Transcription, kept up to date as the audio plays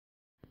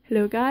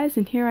Hello guys,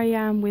 and here I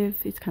am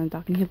with, it's kind of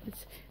dark in here,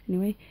 but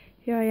anyway,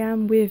 here I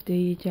am with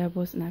the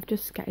gerbils, and I've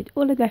just scattered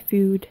all of their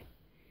food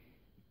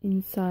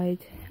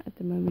inside at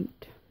the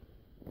moment.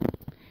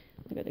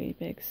 I've got the guinea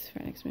pigs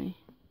right next to me,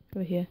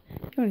 over here.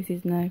 You can only see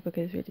it now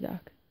because it's really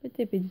dark, but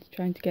they've been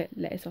trying to get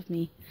lettuce off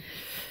me.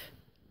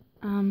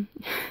 So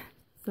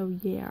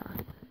yeah.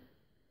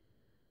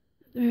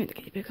 The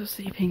guinea pigs are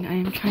sleeping. I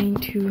am trying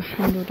to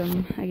handle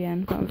them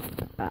again,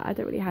 but I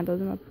don't really handle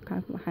them. I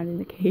kind of put my hand in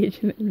the cage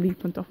and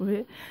leap on top of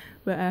it.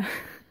 But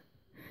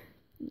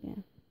yeah,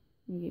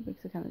 the guinea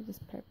pigs are kind of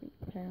just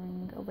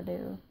pairing over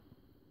there,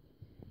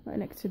 right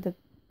next to the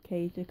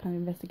cage. They're kind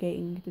of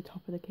investigating the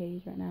top of the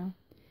cage right now.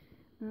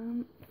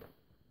 And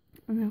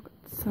I've got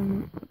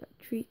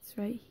treats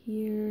right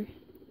here.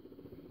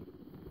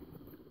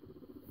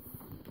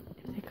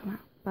 If they come out,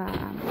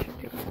 bam! I should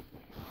pick them.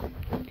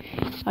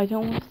 I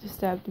don't want to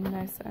disturb them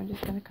now, so I'm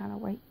just going to kind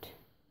of wait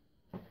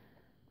for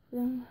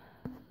them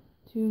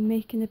to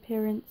make an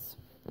appearance.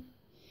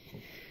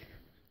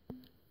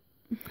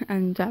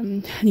 And I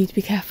need to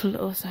be careful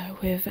also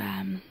with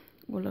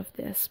all of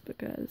this,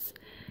 because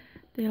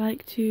they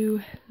like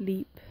to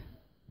leap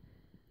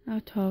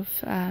out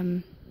of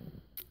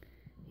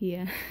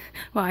here.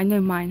 Well, I know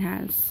mine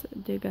has,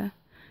 Digga,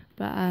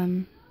 but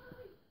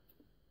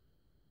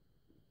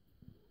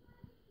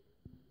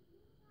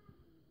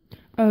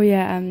oh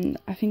yeah,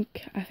 I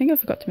think I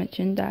forgot to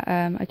mention that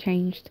I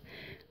changed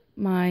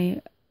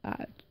my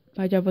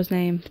gerbil's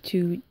name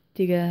to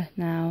Digga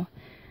now,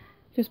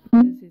 just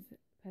because his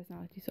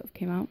personality sort of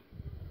came out.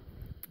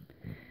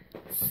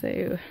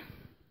 So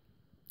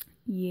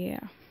yeah,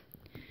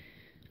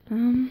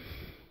 and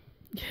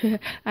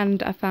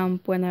I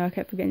found Bueno. I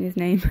kept forgetting his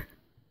name.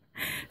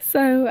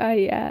 So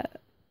I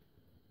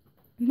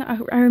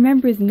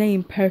remember his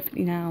name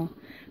perfectly now,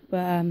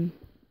 but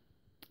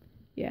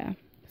yeah.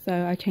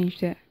 So I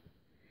changed it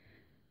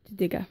to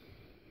Digga,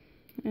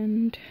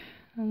 and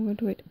I'm going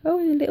to wait.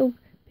 Oh, the little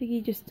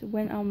piggy just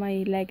went on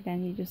my leg.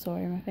 Then you just saw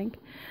him, I think.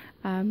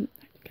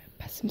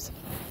 Put some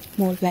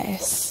more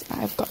lettuce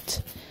I've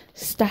got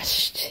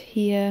stashed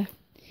here.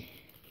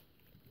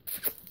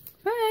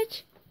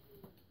 Fudge!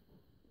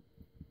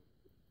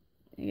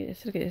 Look at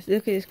this! Look at this!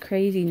 Look at this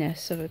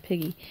craziness of a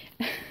piggy.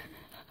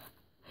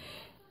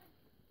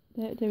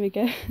 There we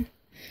go.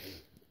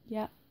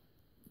 Yeah,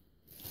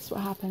 that's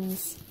what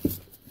happens.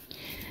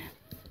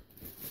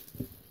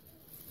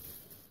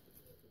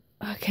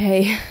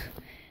 Okay,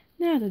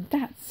 now that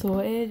that's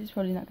sorted, it's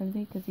probably not going to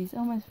be because he's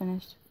almost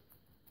finished.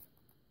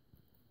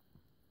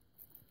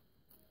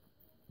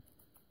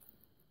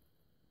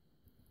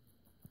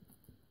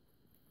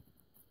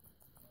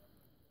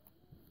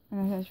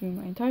 And that's really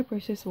my entire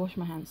process to wash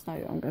my hands now.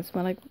 I'm going to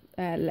smell like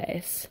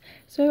lettuce.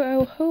 So I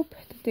will hope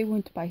that they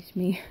won't bite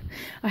me.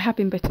 I have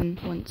been bitten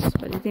once,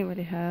 but it didn't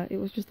really hurt. It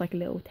was just like a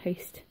little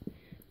taste.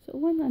 So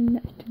one on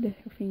the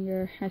little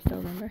finger, I still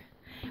remember,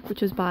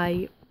 which was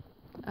by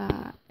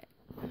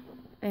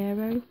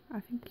Arrow, I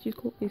think she's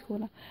called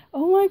her.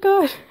 Oh my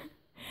god!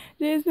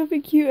 There's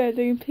nothing cuter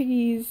than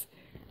piggies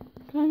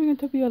climbing on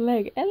top of your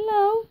leg.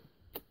 Hello!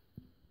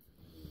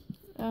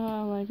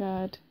 Oh my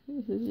god.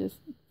 This is just...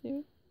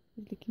 He's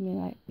looking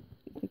at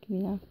me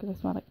now because I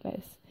smell like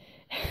this.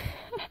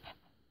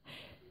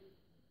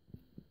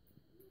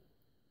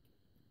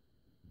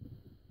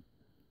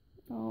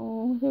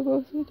 Oh, they're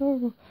both so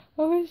adorable.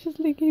 Oh, it's just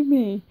licking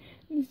me.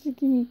 It's just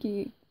giving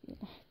me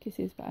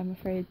kisses, but I'm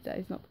afraid that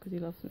it's not because he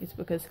loves me, it's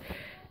because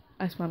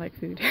I smell like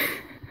food.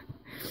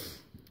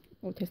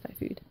 Or taste like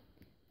food.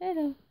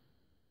 Hello.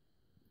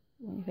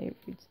 One of my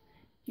favourite foods.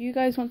 Do you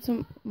guys want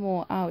some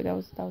more? Oh, that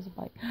was a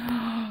bite.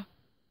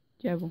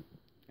 Gerbil.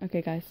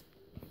 Okay guys.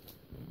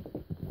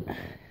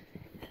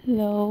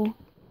 Hello.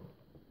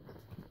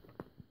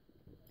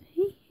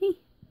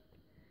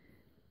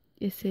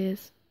 This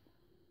is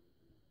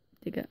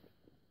Digga.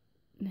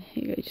 Here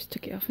you go, he just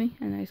took it off me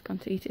and now he's gone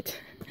to eat it.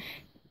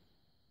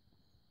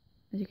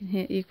 As you can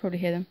hear, you can probably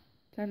hear them.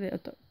 That little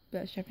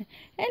bit of shopping.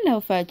 Hello,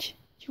 Fudge.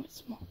 Do you want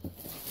some more?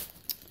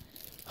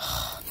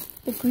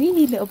 The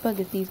greeny little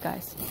buggers, these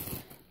guys.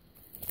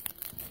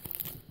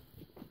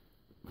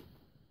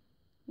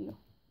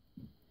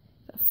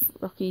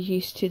 Rocky's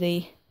used to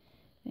the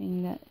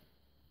thing that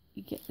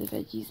you get the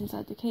veggies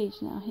inside the cage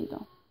now. Here you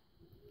go.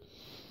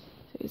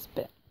 So it's a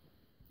bit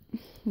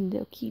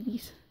little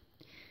cuties.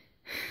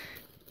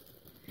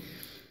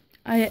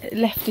 I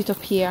left it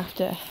up here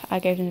after I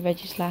gave them the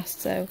veggies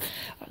last, so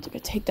I have to go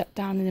take that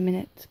down in a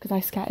minute because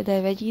I scattered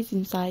their veggies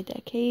inside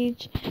their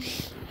cage.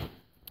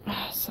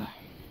 So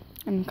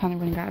I'm kind of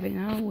running out of it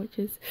now, which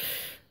is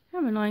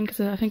kind of annoying because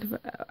I think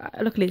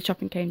luckily the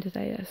shopping came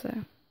today,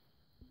 so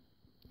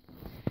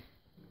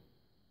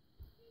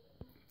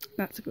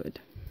that's good.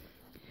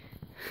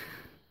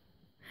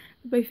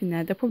 They're both in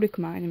there. They'll probably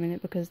come out in a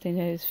minute because they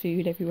know there's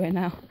food everywhere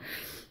now,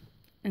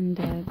 and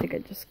they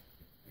just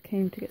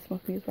came to get some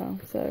off me as well,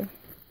 so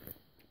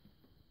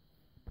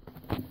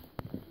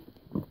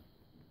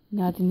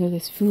now they know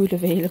there's food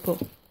available.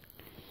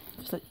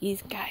 Just like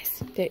these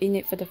guys, they're in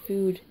it for the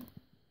food,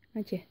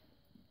 aren't you?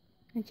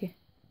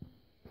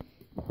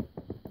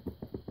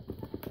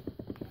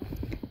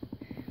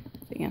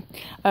 Yeah.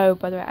 Oh,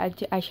 by the way,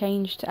 I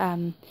changed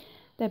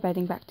their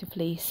bedding back to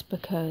fleece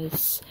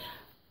because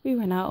we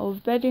ran out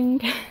of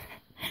bedding.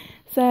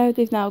 So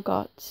they're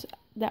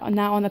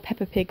now on a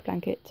Peppa Pig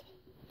blanket.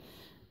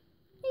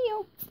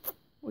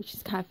 Which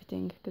is kind of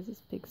fitting because it's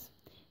pigs.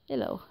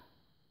 Hello.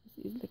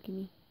 He's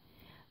looking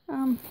at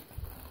me.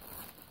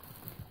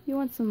 You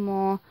want some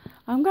more?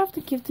 I'm gonna have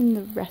to give them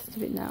the rest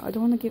of it now. I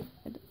don't want to give.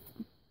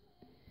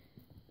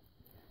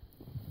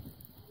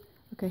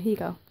 Okay, here you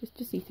go.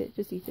 Just eat it.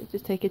 Just eat it.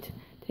 Just take it.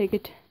 Take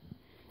it.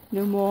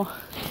 No more.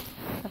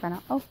 I ran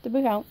out. Oh, they're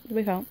both out.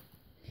 They're both out.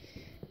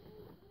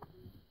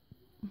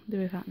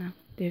 They're both out now.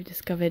 They've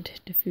discovered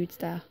the food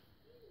star.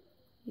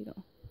 Here you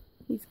go.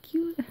 He's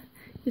cute.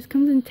 Just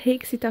comes and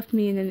takes it off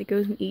me and then it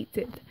goes and eats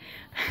it.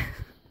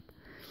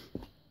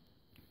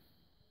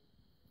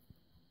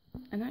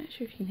 I'm not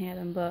sure if you can hear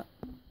them, but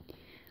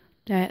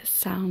their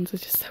sounds are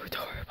just so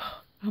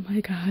adorable. Oh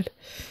my god.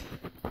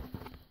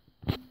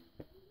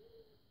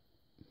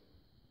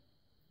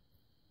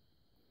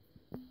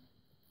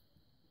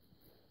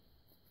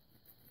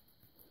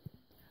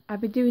 I've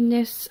been doing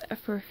this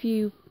for a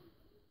few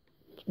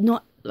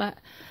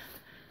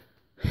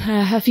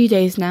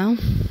days now,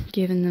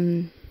 giving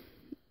them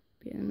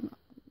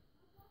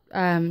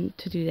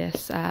to do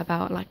this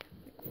about like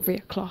 3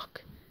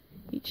 o'clock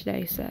each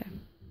day, so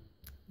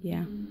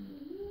yeah.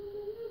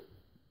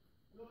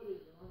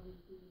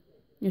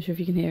 Not sure if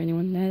you can hear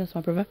anyone there. That's my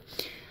brother.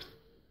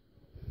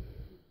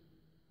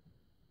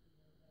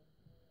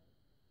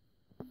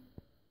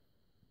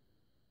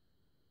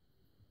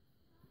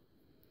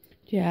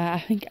 Yeah, I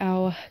think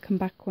I'll come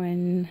back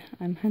when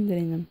I'm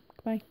handling them.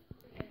 Goodbye.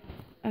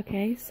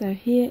 Okay, so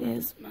here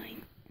is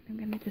mine. I'm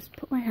gonna just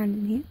put my hand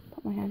in here.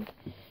 Put my hand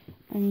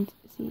and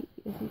see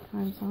if it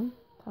climbs on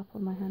top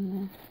of my hand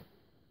there.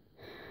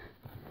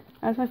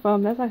 That's my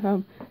thumb. That's my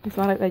thumb. I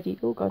smell like veggie.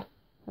 Oh god,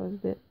 that was a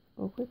bit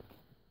awkward.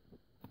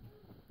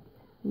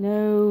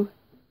 No,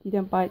 you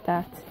don't bite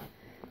that.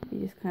 You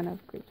just kind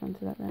of grip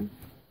onto that then.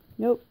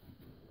 Nope.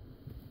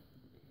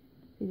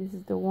 See, this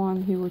is the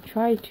one who will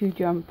try to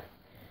jump.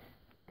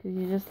 Because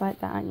you're just like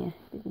that, aren't you?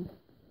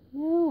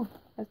 No,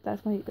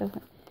 that's my just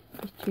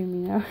chew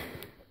me now.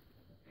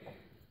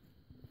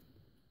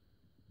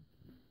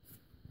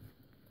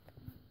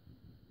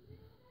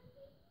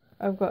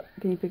 I've got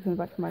guinea pigs on the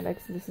back of my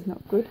legs, so this is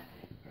not good.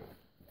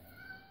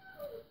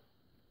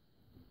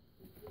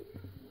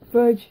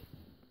 Fudge,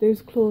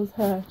 those claws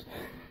hurt.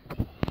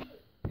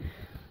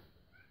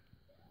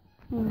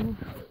 Oh.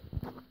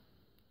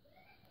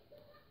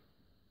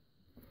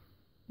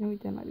 No, we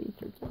don't like being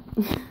fruit.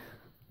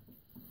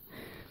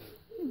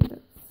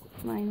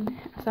 That's mine.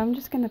 So I'm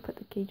just going to put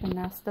the cage on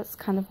now. So that's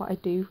kind of what I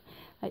do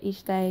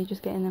each day,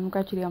 just getting them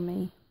gradually on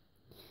me.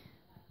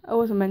 I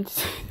wasn't meant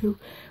to do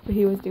what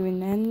he was doing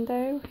then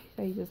though,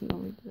 so he doesn't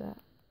normally do that.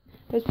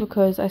 It's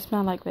because I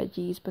smell like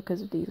veggies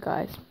because of these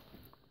guys.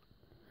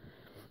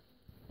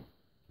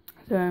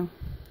 So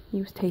he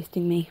was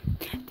tasting me.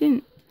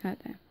 Didn't hurt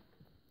them.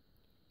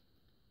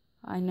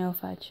 I know,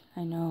 Fudge,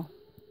 I know.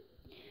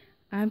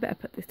 I better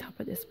put this top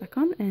of this back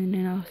on and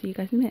then I'll see you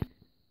guys in a minute.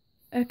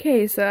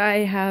 Okay, so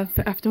I have,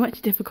 after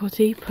much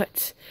difficulty,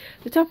 put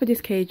the top of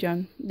this cage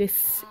on.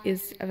 This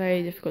is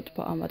very difficult to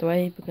put on, by the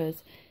way,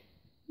 because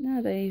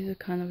nowadays are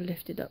kind of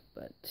lifted up,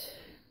 but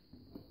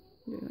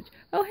very much.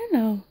 Oh,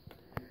 hello.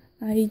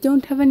 I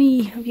don't have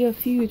any of your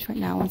food right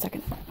now. 1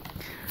 second.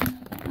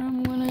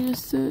 I'm gonna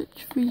just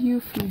search for your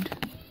food.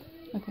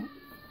 Okay.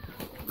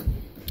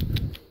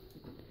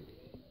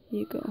 Here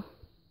you go.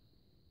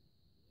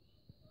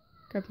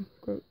 Grab him.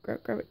 Grab it. Grab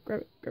it. Grab it.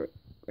 Grab it. Grab it.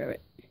 Grab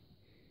it.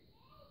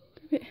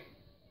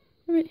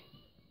 Grab it.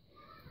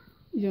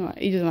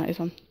 He doesn't like this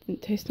one.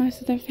 Didn't taste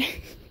nice, I don't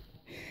think.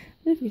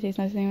 I don't think it tastes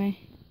nice anyway.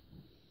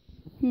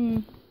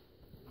 Do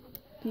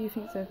you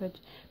think so, Fudge?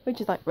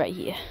 Fudge is like right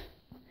here.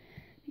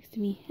 Next to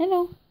me.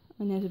 Hello.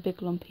 And there's a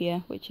big lump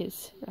here, which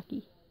is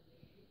Rocky.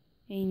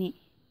 Ain't it?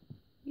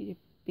 He's a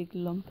big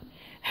lump.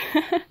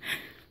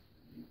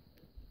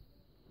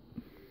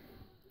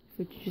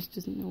 Fudge just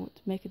doesn't know what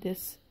to make of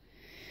this.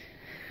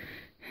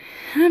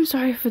 I'm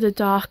sorry for the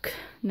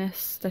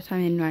darkness that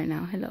I'm in right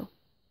now. Hello.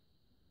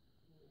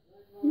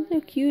 He's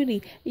so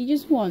cutie. He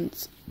just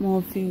wants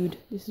more food.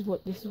 This is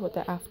what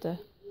they're after.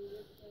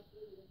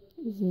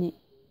 Isn't it?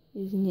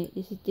 Isn't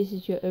it? This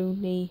is your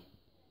only.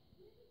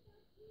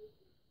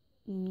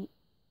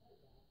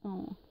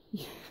 Oh,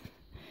 he's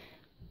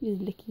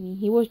licking me.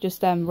 He was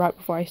just right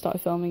before I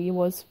started filming. He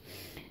was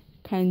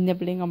kind of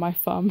nibbling on my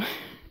thumb.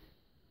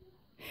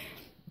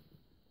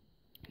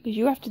 Because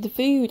you're after the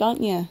food,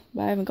 aren't you?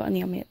 But I haven't got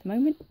any on me at the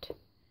moment.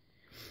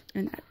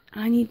 And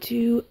I need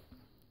to.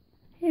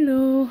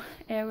 Hello,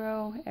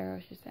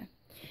 Arrow's just there.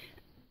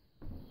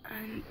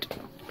 And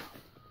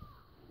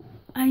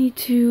I need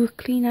to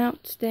clean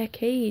out their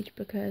cage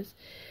because,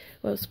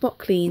 well, spot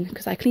clean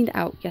because I cleaned it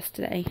out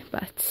yesterday,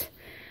 but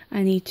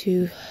I need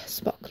to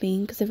spot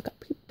clean because they've got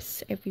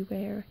poops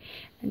everywhere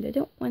and I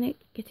don't want it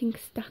getting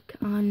stuck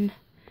on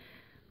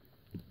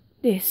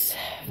this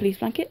fleece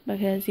blanket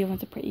because the other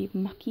ones are pretty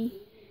mucky.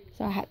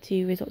 So I had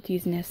to resort to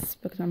using this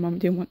because my mum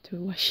didn't want to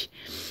wash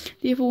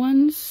the other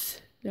ones.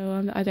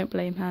 So I don't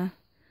blame her.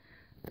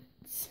 But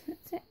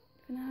that's it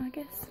for now, I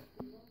guess.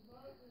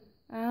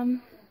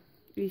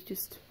 He's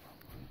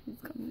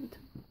coming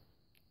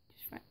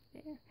just right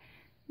there.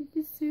 He's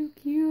just so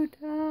cute.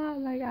 Oh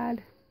my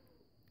god.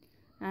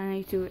 I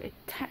need to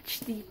attach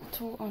the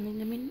bottle on in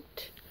a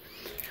minute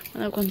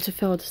when I've gone to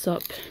fill this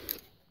up.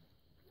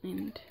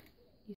 And